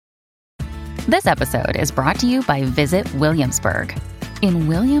This episode is brought to you by Visit Williamsburg. In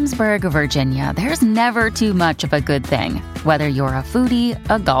Williamsburg, Virginia, there's never too much of a good thing. Whether you're a foodie,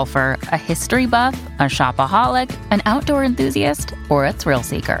 a golfer, a history buff, a shopaholic, an outdoor enthusiast, or a thrill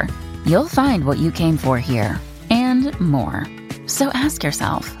seeker, you'll find what you came for here and more. So ask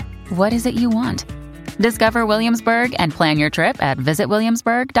yourself, what is it you want? Discover Williamsburg and plan your trip at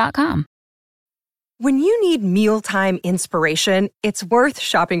visitwilliamsburg.com. When you need mealtime inspiration, it's worth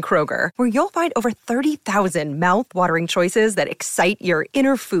shopping Kroger, where you'll find over 30,000 mouth-watering choices that excite your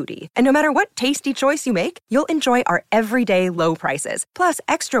inner foodie. And no matter what tasty choice you make, you'll enjoy our everyday low prices, plus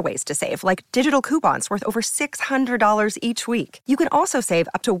extra ways to save, like digital coupons worth over $600 each week. You can also save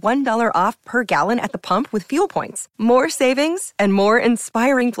up to $1 off per gallon at the pump with fuel points. More savings and more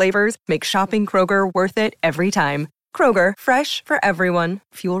inspiring flavors make shopping Kroger worth it every time. Kroger, fresh for everyone.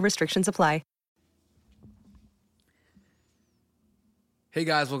 Fuel restrictions apply. Hey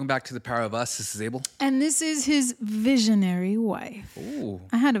guys, welcome back to The Power of Us. This is Abel. And this is his visionary wife. Ooh.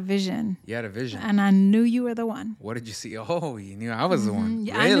 I had a vision. You had a vision. And I knew you were the one. What did you see? Oh, you knew I was the one.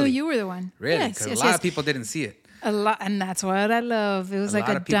 Yeah, Really? I knew you were the one. Really? Yes, Because yes, a lot yes. of people didn't see it. A lot, and that's what I love. It was like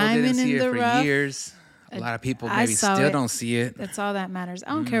lot a of people diamond didn't see in the it for rough. years. A lot of people I maybe saw still it. don't see it. That's all that matters.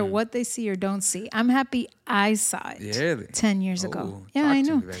 I don't care what they see or don't see. I'm happy I saw it. Really? 10 years ago. Oh, Yeah, talk I to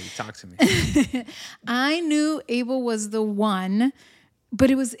knew. me, baby. Talk to me. I knew Abel was the one, but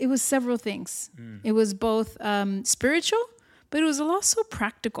it was several things. It was both spiritual, but it was also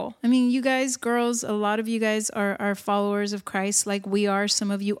practical. I mean, you guys, girls, a lot of you guys are followers of Christ like we are. Some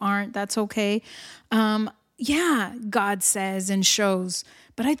of you aren't. That's okay. Yeah, God says and shows.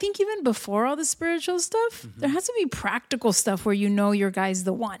 But I think even before all the spiritual stuff, there has to be practical stuff where you know your guy's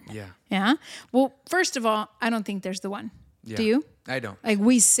the one. Yeah. Yeah? Well, first of all, I don't think there's the one. Yeah. Do you? I don't. Like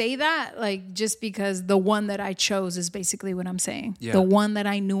we say that like just because the one that I chose is basically what I'm saying. Yeah. The one that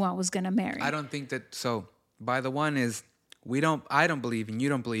I knew I was going to marry. I don't think that. So by the one is, I don't believe and you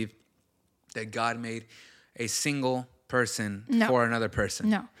don't believe that God made a single person for another person.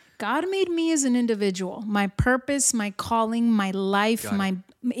 No. God made me as an individual. My purpose, my calling, my life,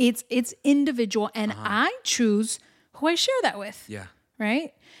 it's individual and I choose who I share that with. Yeah.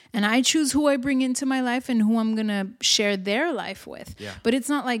 Right? And I choose who I bring into my life and who I'm going to share their life with. Yeah. But it's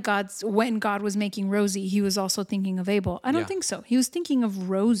not like when God was making Rosie, he was also thinking of Abel. I don't think so. He was thinking of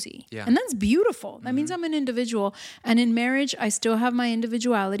Rosie. Yeah. And that's beautiful. That means I'm an individual. And in marriage, I still have my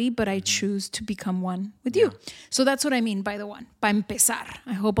individuality, but I choose to become one with you. So that's what I mean by the one. Pa empezar.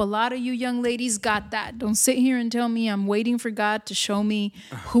 I hope a lot of you young ladies got that. Don't sit here and tell me I'm waiting for God to show me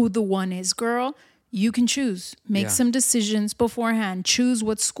who the one is. Girl, you can choose. Make some decisions beforehand. Choose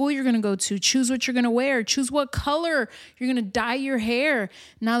what school you're going to go to. Choose what you're going to wear. Choose what color you're going to dye your hair.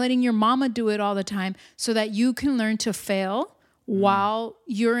 Not letting your mama do it all the time so that you can learn to fail while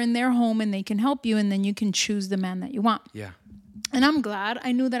you're in their home and they can help you. And then you can choose the man that you want. Yeah. And I'm glad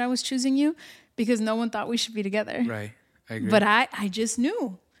I knew that I was choosing you because no one thought we should be together. Right. I agree. But I just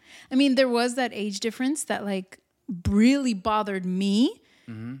knew. I mean, there was that age difference that like really bothered me.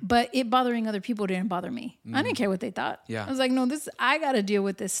 But it bothering other people didn't bother me. I didn't care what they thought. Yeah. I was like, no, I got to deal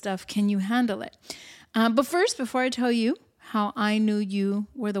with this stuff. Can you handle it? But first, before I tell you how I knew you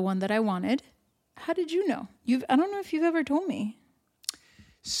were the one that I wanted, how did you know? I don't know if you've ever told me.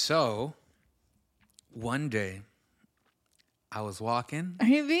 So one day I was walking. Are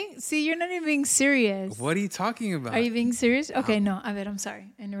you you're not even being serious. What are you talking about? Are you being serious? Okay, no, I'm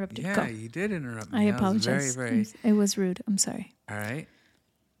sorry. I interrupted. Yeah, Go. you did interrupt me. I That was apologize. very, very. It was rude. I'm sorry. All right.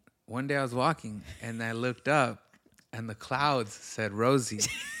 One day I was walking and I looked up and the clouds said Rosie.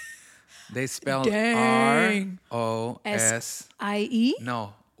 They spelled Dang. R-O-S. S-I-E?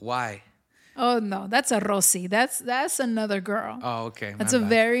 No, Y. Oh, no, that's a Rosie. That's another girl. Oh, okay. That's my a bad.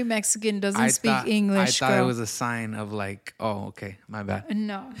 very Mexican, doesn't speak English I thought girl. it was a sign of like, oh, okay, my bad.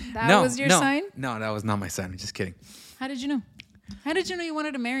 No, that was your sign? No, that was not my sign. Just kidding. How did you know? How did you know you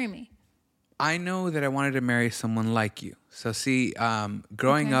wanted to marry me? I know that I wanted to marry someone like you. So see,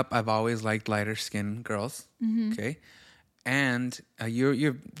 growing up, I've always liked lighter skinned girls. Okay, and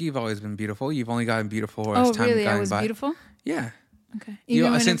you've always been beautiful. You've only gotten beautiful as time really? gone I was by. beautiful? Yeah. Okay.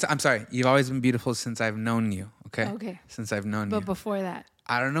 I'm sorry. You've always been beautiful since I've known you. Okay. Okay. Since I've known But you. before that.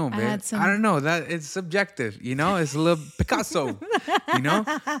 I don't know, babe. had some- I don't know. That it's subjective. You know, it's a little Picasso. You know,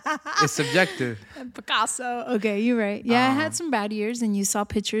 it's subjective. Picasso. Okay, you're right. Yeah, I had some bad years and you saw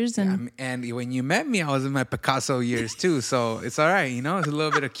pictures and... And when you met me, I was in my Picasso years too. So it's all right. You know, it's a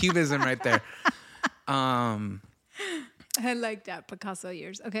little bit of cubism right there. I like that, Picasso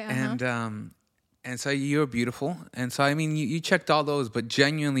years. Okay, And so you're beautiful. And so, I mean, you checked all those, but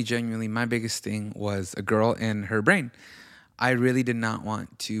genuinely, my biggest thing was a girl and her brain. I really did not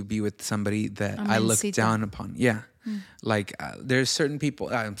want to be with somebody that I looked down upon. Yeah. Like there's certain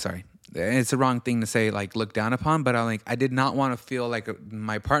people, I'm sorry, it's the wrong thing to say, like look down upon, but I did not want to feel like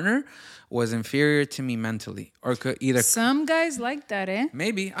my partner was inferior to me mentally, or could either. Some guys like that, eh?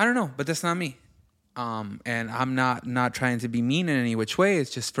 Maybe, I don't know, but that's not me. And I'm not trying to be mean in any which way.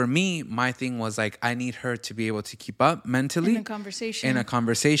 It's just for me, my thing was like, I need her to be able to keep up mentally in a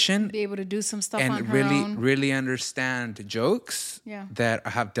conversation, be able to do some stuff and on her really, own. really understand jokes that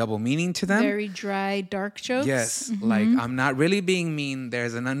have double meaning to them. Very dry, dark jokes. Yes. Like I'm not really being mean.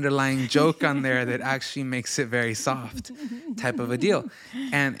 There's an underlying joke on there that actually makes it very soft type of a deal.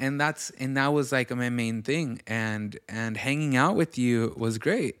 And that was like my main thing. And hanging out with you was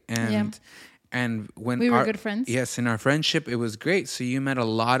great. And when we were good friends. Yes, in our friendship, it was great. So you met a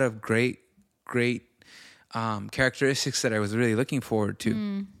lot of great characteristics that I was really looking forward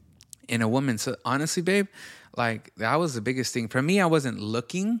to in a woman. So honestly, babe, like that was the biggest thing. For me, I wasn't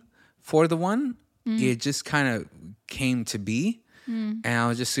looking for the one. It just kind of came to be. And I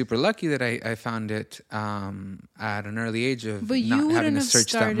was just super lucky that I found it at an early age of not having to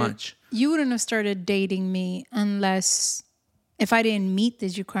search that much. You wouldn't have started dating me unless... if I didn't meet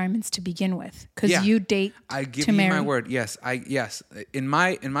these requirements to begin with, because you date I give to you marry. my word. Yes, in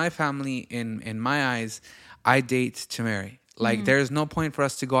my family, in my eyes, I date to marry. Like there's no point for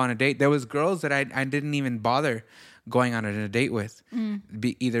us to go on a date. There was girls that I didn't even bother going on a date with,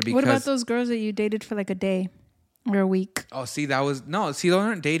 either because. What about those girls that you dated for like a day or a week? Oh, those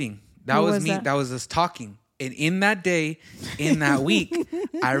aren't dating. That was me. That was us talking. And in that day, in that week,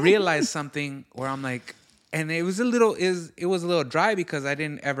 I realized something where I'm like. And it was a little dry because I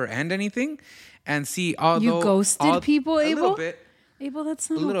didn't ever end anything. And see, although you ghosted people, Abel? A little bit. Abel, that's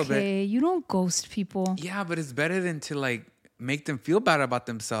not okay. You don't ghost people. Yeah, but it's better than to like make them feel bad about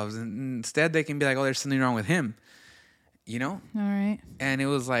themselves. And instead they can be like, oh, there's something wrong with him. You know? All right. And it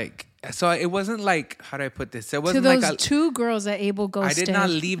was like, so it wasn't like, how do I put this? It wasn't to those like two girls that Abel ghosted. I did not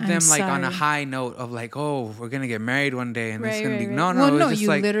leave them like on a high note of like, oh, we're going to get married one day. And it's going to be, no. Well, it was no, just you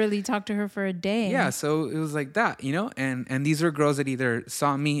like, literally talked to her for a day. Yeah, so it was like that, you know? And these were girls that either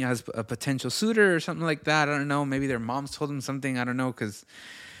saw me as a potential suitor or something like that. I don't know. Maybe their moms told them something. I don't know. Because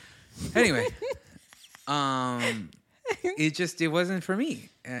anyway, it wasn't for me,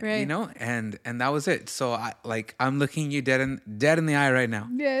 you know? And that was it. So I'm looking you dead in the eye right now.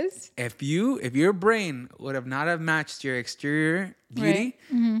 Yes. If your brain would have not have matched your exterior beauty,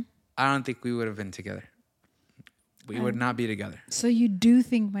 I don't think we would have been together. We would not be together. So you do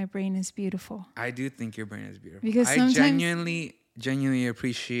think my brain is beautiful? I do think your brain is beautiful. Because I genuinely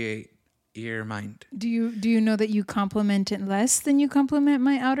appreciate your mind. Do you know that you compliment it less than you compliment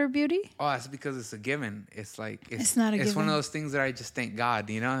my outer beauty? Oh, that's because it's a given. It's like it's not a given. It's one of those things that I just thank God,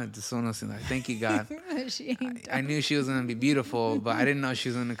 you know? It's just one of those things like, thank you, God. I knew she was gonna be beautiful, but I didn't know she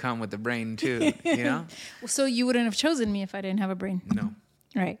was gonna come with the brain too, you know? So you wouldn't have chosen me if I didn't have a brain? No.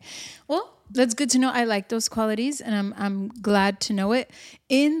 Right. Well, that's good to know. I like those qualities, and I'm glad to know it.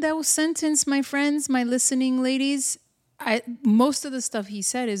 In those sentences, my friends, my listening ladies, most of the stuff he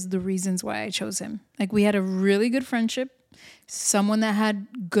said is the reasons why I chose him. Like, we had a really good friendship, someone that had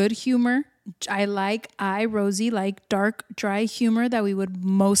good humor. Rosie, like dark, dry humor that we would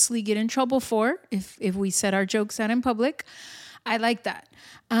mostly get in trouble for if we said our jokes out in public. I like that.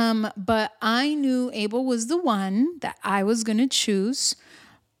 But I knew Abel was the one that I was going to choose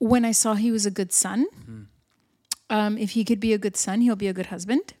when I saw he was a good son. If he could be a good son, he'll be a good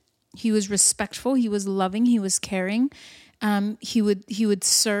husband. He was respectful. He was loving. He was caring. He would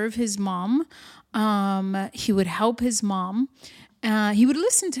serve his mom. He would help his mom. He would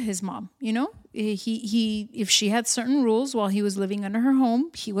listen to his mom. You know, he if she had certain rules while he was living under her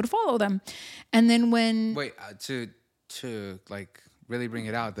home, he would follow them. And then when to like really bring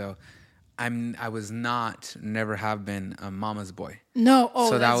it out though, never have been a mama's boy. No,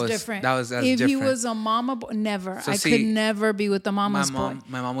 so that's different. That's if different. he was a mama boy, never. So could never be with the mama's boy.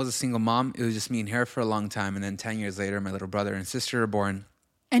 My mom was a single mom. It was just me and her for a long time, and then 10 years later, my little brother and sister were born.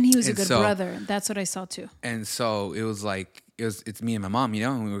 And he was a good brother. That's what I saw too. And so it was like it's me and my mom, you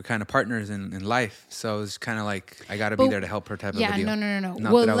know, and we were kind of partners in life. So it was kind of like I got to be there to help her type of a deal. Yeah, no.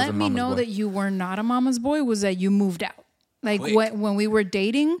 Not well, that I was let me know that you were not a mama's boy. Was that you moved out? Like when we were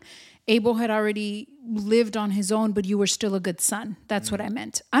dating, Abel had already lived on his own, but you were still a good son. That's what I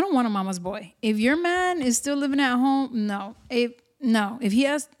meant. I don't want a mama's boy. If your man is still living at home, no. If he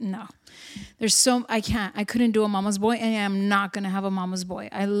has, no. I couldn't do a mama's boy, and I'm not going to have a mama's boy.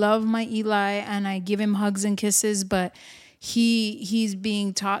 I love my Eli, and I give him hugs and kisses, but he's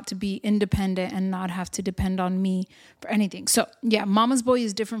being taught to be independent and not have to depend on me for anything. So, yeah, mama's boy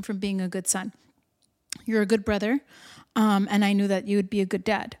is different from being a good son. You're a good brother. And I knew that you would be a good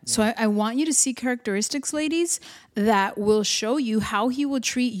dad. Yeah. So I want you to see characteristics, ladies, that will show you how he will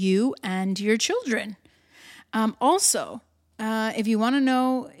treat you and your children. Also, if you want to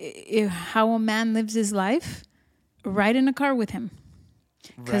know how a man lives his life, ride in a car with him.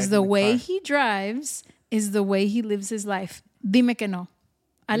 Because the way he drives is the way he lives his life. Dime que no.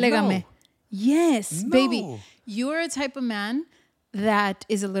 Alégame. No. Yes, baby. You're a type of man that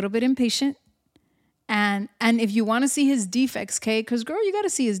is a little bit impatient. And if you want to see his defects, okay? Because, girl, you got to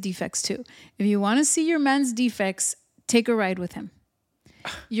see his defects too. If you want to see your man's defects, take a ride with him.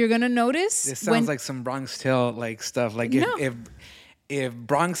 You're going to notice. This sounds like some Bronx Tale like stuff. Like if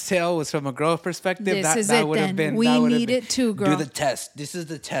Bronx Tale was from a girl perspective, that would have been. We need it too, girl. Do the test. This is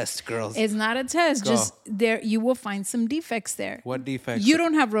the test, girls. It's not a test. Go. Just there, you will find some defects there. What defects? You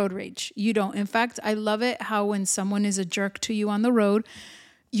don't have road rage. You don't. In fact, I love it how when someone is a jerk to you on the road,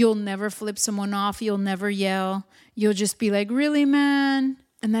 you'll never flip someone off. You'll never yell. You'll just be like, really, man?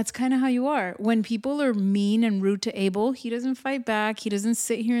 And that's kind of how you are. When people are mean and rude to Abel, he doesn't fight back. He doesn't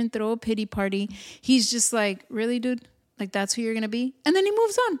sit here and throw a pity party. He's just like, really, dude? Like, that's who you're going to be? And then he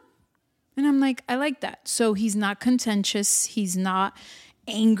moves on. And I'm like, I like that. So he's not contentious. He's not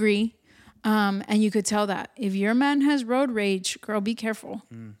angry. And you could tell that. If your man has road rage, girl, be careful.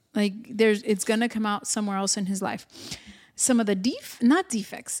 Like, it's going to come out somewhere else in his life. Some of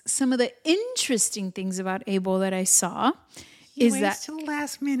the some of the interesting things about Abel that I saw is that till the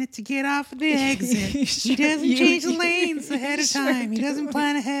last minute to get off the exit. He doesn't change the lanes ahead of time. He doesn't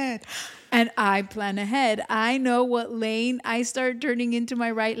plan ahead. And I plan ahead. I know what lane I start turning into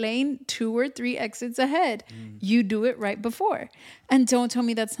my right lane 2 or 3 exits ahead. You do it right before. And don't tell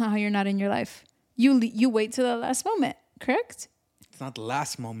me that's not how you're not in your life. You wait till the last moment, correct? It's not the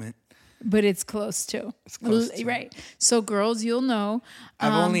last moment. But it's close to. It's close to. Right. So girls, you'll know.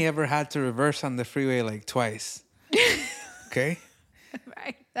 I've only ever had to reverse on the freeway like twice. Okay?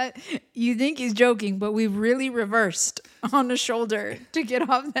 Right. You think he's joking, but we've really reversed on the shoulder to get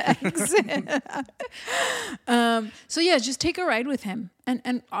off the exit. So yeah, just take a ride with him.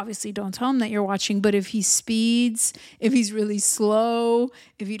 And obviously don't tell him that you're watching, but if he speeds, if he's really slow,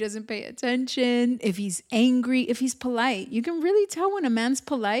 if he doesn't pay attention, if he's angry, if he's polite, you can really tell when a man's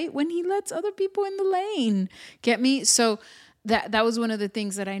polite when he lets other people in the lane. Get me? So that was one of the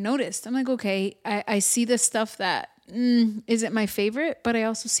things that I noticed. I'm like, okay, I see the stuff that isn't my favorite, but I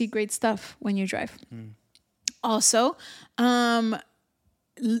also see great stuff when you drive. Also,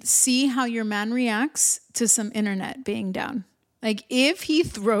 see how your man reacts to some internet being down. Like if he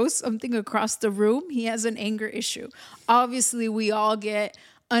throws something across the room, he has an anger issue. Obviously, we all get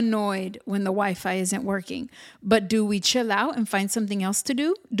annoyed when the Wi-Fi isn't working. But do we chill out and find something else to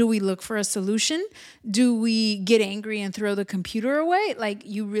do? Do we look for a solution? Do we get angry and throw the computer away? Like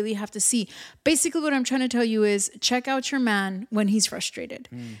you really have to see. Basically, what I'm trying to tell you is check out your man when he's frustrated.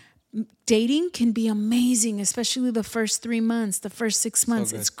 Dating can be amazing, especially the first 3 months, the first 6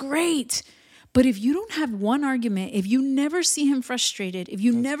 months. So it's great. But if you don't have one argument, if you never see him frustrated, if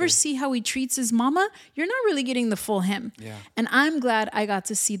you never see how he treats his mama, you're not really getting the full him. Yeah. And I'm glad I got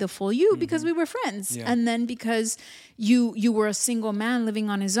to see the full you because we were friends. Yeah. And then because you were a single man living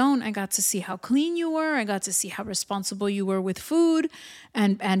on his own, I got to see how clean you were. I got to see how responsible you were with food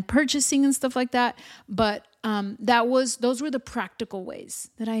and purchasing and stuff like that. But those were the practical ways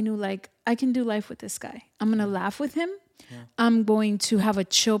that I knew, like, I can do life with this guy. I'm going to laugh with him. Yeah. I'm going to have a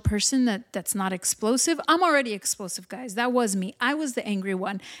chill person that's not explosive. I'm already explosive, guys. That was me. I was the angry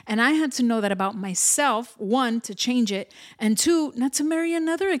one. And I had to know that about myself, 1, to change it, and 2, not to marry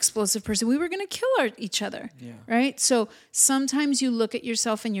another explosive person. We were going to kill each other, right? So sometimes you look at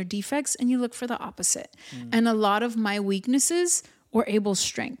yourself and your defects and you look for the opposite. And a lot of my weaknesses were Abel's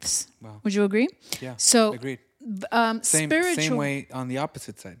strengths. Wow. Would you agree? Yeah, so, agreed. Spiritual. Same way on the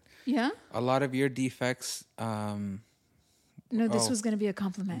opposite side. Yeah? A lot of your defects... No, this was going to be a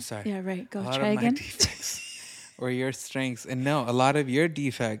compliment. I'm sorry. Yeah, right. Go. A lot Try of again. my defects were your strengths. And no, a lot of your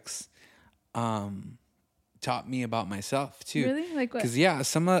defects taught me about myself too. Really? Like what? Because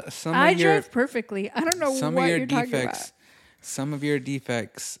some of I your... drive perfectly. I don't know what you're talking about. Some of your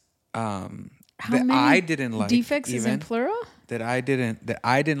defects How that many I didn't like. Defects even, is in plural? That I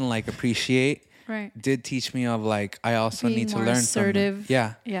didn't like appreciate. Right. Did teach me of like, I also Being need to more learn assertive. from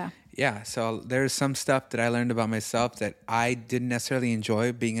them. Yeah. Yeah, so there's some stuff that I learned about myself that I didn't necessarily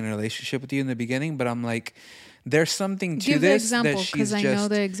enjoy being in a relationship with you in the beginning, but I'm like, there's something to Give this the example, that she's I just, know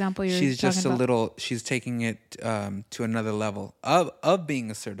the example you're she's just talking a about. little, she's taking it to another level of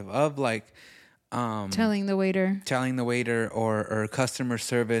being assertive, of like telling the waiter or customer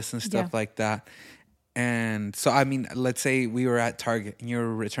service and stuff like that. And so, I mean, let's say we were at Target and you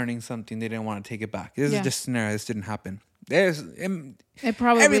were returning something, they didn't want to take it back. This is just a scenario. This didn't happen. It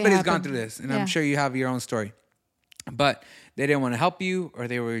probably everybody's happened. gone through this, and I'm sure you have your own story. But they didn't want to help you, or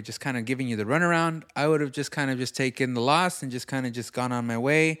they were just kind of giving you the runaround. I would have just kind of just taken the loss and just kind of just gone on my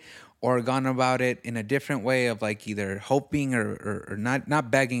way, or gone about it in a different way of like either hoping or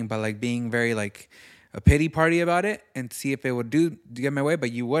not begging, but like being very like a pity party about it and see if it would do to get my way.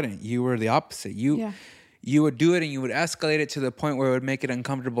 But you wouldn't. You were the opposite. You would do it, and you would escalate it to the point where it would make it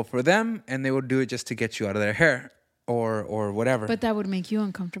uncomfortable for them, and they would do it just to get you out of their hair. Or whatever. But that would make you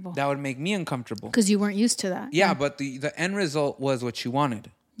uncomfortable. That would make me uncomfortable. Because you weren't used to that. Yeah, but the end result was what you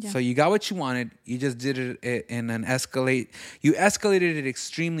wanted. Yeah. So you got what you wanted. You just did it in an escalate. You escalated it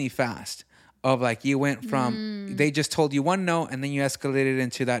extremely fast. Of like you went from, they just told you one no, and then you escalated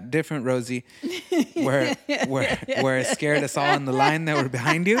into that different Rosie where it scared us all in the line that were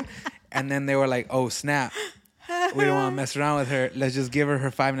behind you. And then they were like, oh, snap. We don't want to mess around with her. Let's just give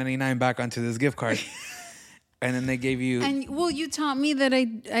her $5.99 back onto this gift card. And then they gave you... And, well, you taught me that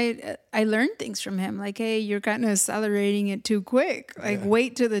I learned things from him. Like, hey, you're kind of accelerating it too quick. Like,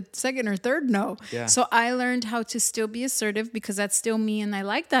 wait to the second or third no. Yeah. So I learned how to still be assertive because that's still me, and I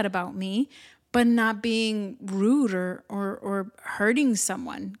like that about me. But not being rude or hurting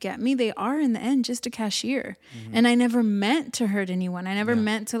someone. Get me? They are, in the end, just a cashier. Mm-hmm. And I never meant to hurt anyone. I never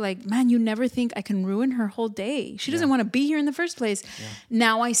meant to like, man, you never think I can ruin her whole day. She doesn't want to be here in the first place. Yeah.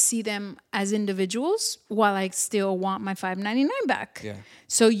 Now I see them as individuals while I still want my $5.99 back. Yeah.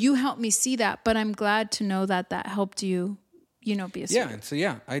 So you helped me see that. But I'm glad to know that helped you, be assertive. Yeah. And so,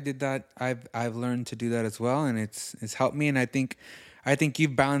 I did that. I've learned to do that as well. And it's helped me. And I think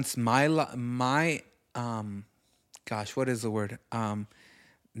you've balanced my what is the word?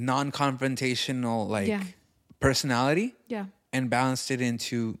 Non-confrontational personality. Yeah. And balanced it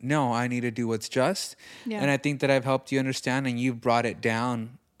into, no, I need to do what's just. Yeah. And I think that I've helped you understand, and you've brought it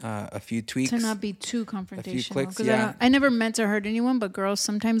down a few tweaks. To not be too confrontational. A few clicks, I never meant to hurt anyone, but girls,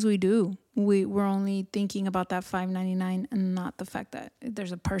 sometimes we do. We're only thinking about that $5.99 and not the fact that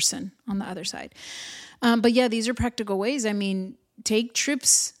there's a person on the other side. But yeah, these are practical ways. I mean, take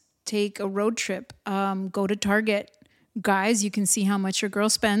trips, take a road trip, go to Target. Guys, you can see how much your girl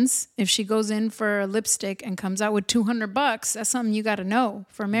spends. If she goes in for a lipstick and comes out with $200, that's something you got to know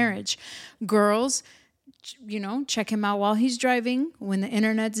for marriage. Girls, check him out while he's driving, when the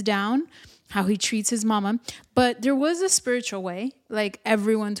internet's down, how he treats his mama. But there was a spiritual way. Like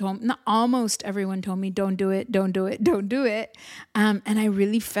almost everyone told me, don't do it, don't do it, don't do it. And I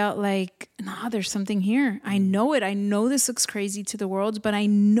really felt like, there's something here. I know it. I know this looks crazy to the world, but I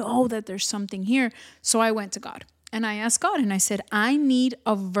know that there's something here. So I went to God and I asked God and I said, I need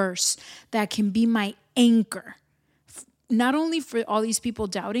a verse that can be my anchor. Not only for all these people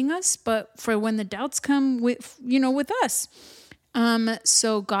doubting us, but for when the doubts come with us.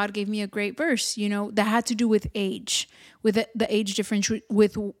 So God gave me a great verse, that had to do with age, with the age difference,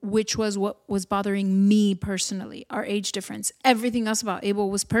 which was what was bothering me personally, our age difference. Everything else about Abel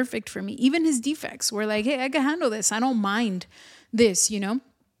was perfect for me. Even his defects were like, hey, I can handle this. I don't mind this,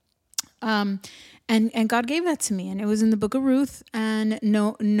 And God gave that to me, and it was in the book of Ruth. And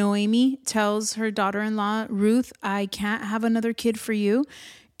Noemi tells her daughter-in-law, Ruth, I can't have another kid for you.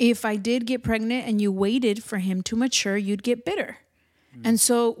 If I did get pregnant and you waited for him to mature, you'd get bitter. And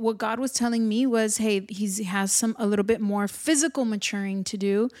so what God was telling me was, hey, he has a little bit more physical maturing to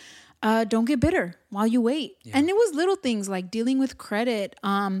do. Don't get bitter while you wait. Yeah. And it was little things like dealing with credit,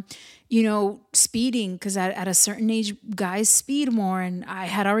 speeding, because at a certain age, guys speed more. And I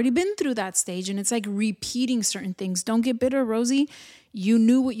had already been through that stage. And it's like repeating certain things. Don't get bitter, Rosie. You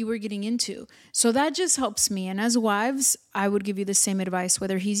knew what you were getting into. So that just helps me. And as wives, I would give you the same advice,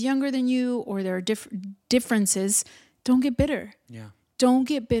 whether he's younger than you or there are differences. Don't get bitter. Yeah. Don't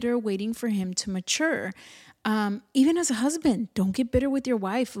get bitter waiting for him to mature. Even as a husband, don't get bitter with your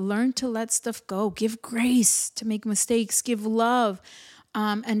wife. Learn to let stuff go. Give grace to make mistakes. Give love.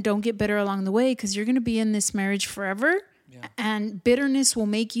 And don't get bitter along the way, because you're going to be in this marriage forever. Yeah. And bitterness will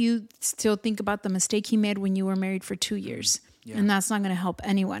make you still think about the mistake he made when you were married for 2 years. Yeah. And that's not going to help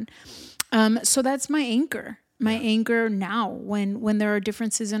anyone. So that's my anchor. My anchor now when there are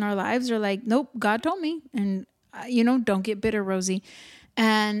differences in our lives are like, nope, God told me. And, don't get bitter, Rosie.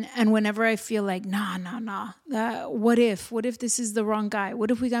 And whenever I feel like, what if this is the wrong guy?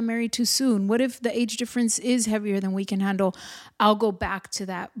 What if we got married too soon? What if the age difference is heavier than we can handle? I'll go back to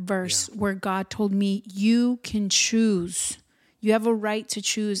that verse where God told me, you can choose. You have a right to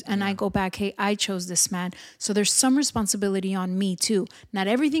choose. And I go back, hey, I chose this man. So there's some responsibility on me too. Not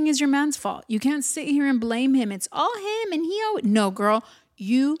everything is your man's fault. You can't sit here and blame him. It's all him and no, girl,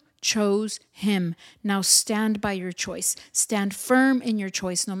 you chose him. Now stand by your choice. Stand firm in your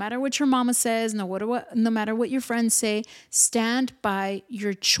choice. No matter what your mama says, no matter what your friends say, stand by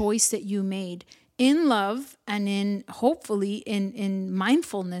your choice that you made in love and in hopefully in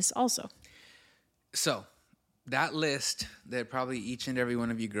mindfulness also. So that list that probably each and every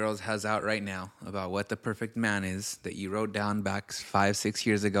one of you girls has out right now about what the perfect man is that you wrote down back 5-6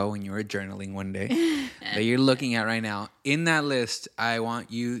 years ago when you were journaling one day that you're looking at right now. In that list, I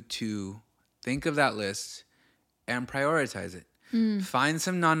want you to think of that list and prioritize it. Find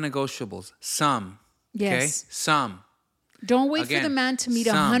some non-negotiables. Some. Yes. Okay? Some. Don't wait Again, for the man to meet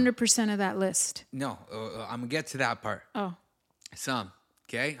 100% of that list. No, I'm going to get to that part. Oh. Some.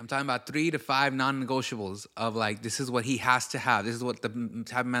 Okay, I'm talking about 3 to 5 non-negotiables of like, this is what he has to have. This is what the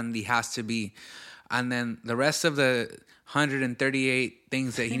type of man he has to be. And then the rest of the 138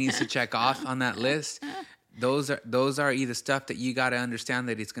 things that he needs to check off on that list, those are either stuff that you got to understand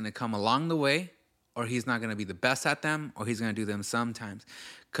that it's going to come along the way, or he's not going to be the best at them, or he's going to do them sometimes.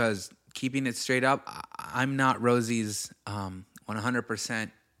 Because keeping it straight up, I'm not Rosie's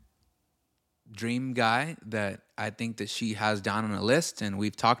 100% dream guy that I think that she has down on a list, and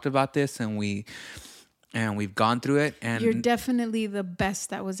we've talked about this and we've gone through it. And you're definitely the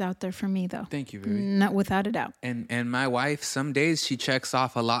best that was out there for me, though. Thank you, baby. Not without a doubt. And my wife, some days she checks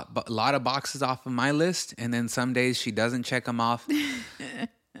off a lot of boxes off of my list, and then some days she doesn't check them off.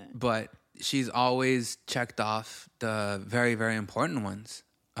 But she's always checked off the very, very important ones.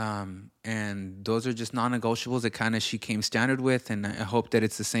 And those are just non-negotiables that kind of she came standard with, and I hope that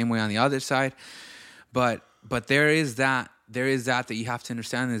it's the same way on the other side. But there is that you have to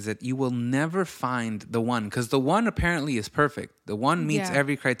understand, is that you will never find the one, because the one apparently is perfect. The one meets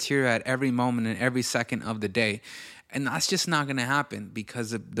every criteria at every moment and every second of the day. And that's just not going to happen,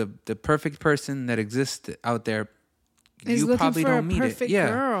 because the perfect person that exists out there, you probably don't meet it.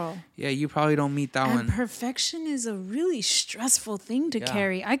 Girl. Yeah, you probably don't meet that one. Perfection is a really stressful thing to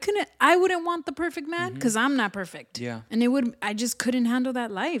carry. I wouldn't want the perfect man because I'm not perfect. Yeah. And I just couldn't handle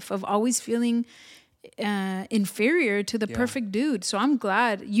that life of always feeling inferior to the perfect dude. So I'm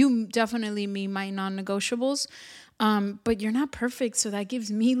glad you definitely meet my non-negotiables. But you're not perfect, so that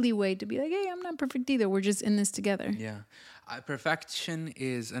gives me leeway to be like, hey, I'm not perfect either. We're just in this together. Yeah. Perfection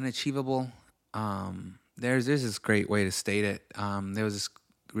is unachievable. There's this great way to state it. There was this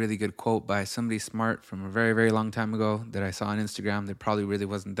really good quote by somebody smart from a very, very long time ago that I saw on Instagram that probably really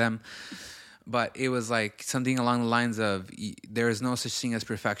wasn't them. But it was like something along the lines of, there is no such thing as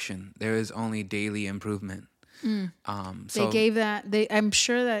perfection. There is only daily improvement. They gave that, I'm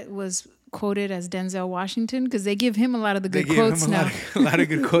sure that was quoted as Denzel Washington, because they give him a lot of the good quotes now. A lot of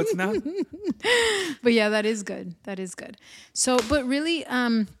good quotes now. But yeah, that is good. That is good. So, but really,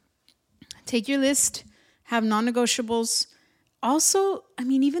 take your list, have non-negotiables. Also, I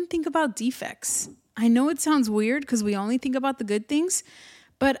mean, even think about defects. I know it sounds weird because we only think about the good things,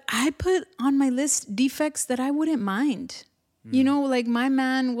 but I put on my list defects that I wouldn't mind. You know, like my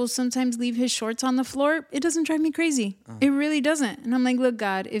man will sometimes leave his shorts on the floor. It doesn't drive me crazy. It really doesn't. And I'm like, look,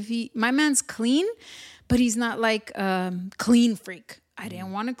 God, my man's clean, but he's not like a clean freak. I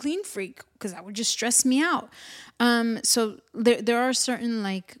didn't want a clean freak because that would just stress me out. So there are certain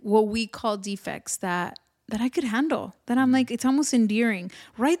like what we call defects that I could handle, that I'm like, it's almost endearing.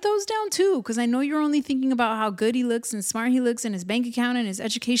 Write those down too, because I know you're only thinking about how good he looks and smart he looks and his bank account and his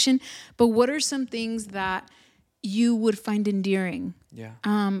education. But what are some things that you would find endearing? Yeah.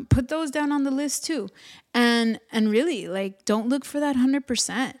 Put those down on the list too. And really, like, don't look for that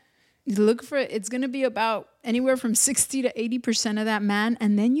 100%. Look for, it's going to be about anywhere from 60 to 80% of that man.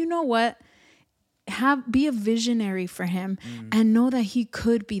 And then you know what? Be a visionary for him and know that he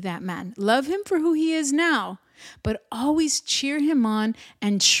could be that man. Love him for who he is now, but always cheer him on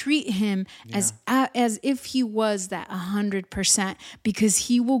and treat him as if he was that 100%, because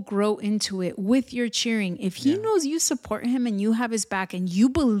he will grow into it with your cheering. If he knows you support him and you have his back and you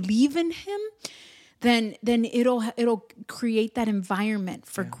believe in him, then it'll create that environment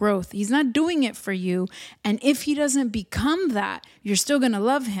for growth. He's not doing it for you, and if he doesn't become that, you're still gonna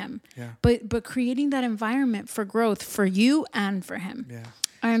love him. Yeah. But creating that environment for growth for you and for him. Yeah.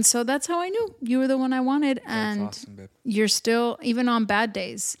 And so that's how I knew you were the one I wanted. And that's awesome, babe. You're still, even on bad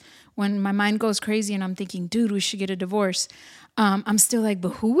days, when my mind goes crazy and I'm thinking, dude, we should get a divorce. I'm still like, but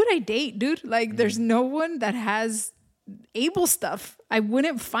who would I date, dude? Like, there's no one that has Abel stuff. I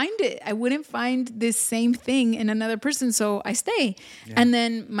wouldn't find it. I wouldn't find this same thing in another person. So I stay. Yeah. And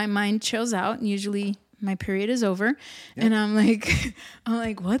then my mind chills out, and usually my period is over. Yeah. And I'm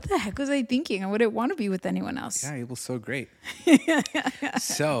like, what the heck was I thinking? I wouldn't want to be with anyone else. Yeah, Abel's so great.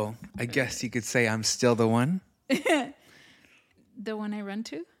 So I guess you could say I'm still the one. The one I run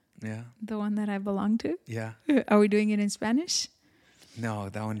to? Yeah. The one that I belong to? Yeah. Are we doing it in Spanish? No,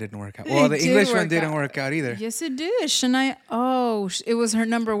 that one didn't work out. Well, the English one didn't work out either. Yes, it did. Shania. Oh, it was her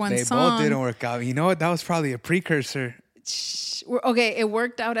number one They song. both didn't work out. You know what? That was probably a precursor. Okay, it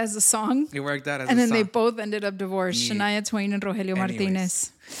worked out as a song. It worked out as a song. And then they both ended up divorced. Yeah. Shania Twain and Rogelio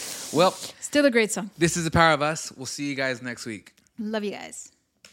Martinez. Well, still a great song. This is The Power of Us. We'll see you guys next week. Love you guys.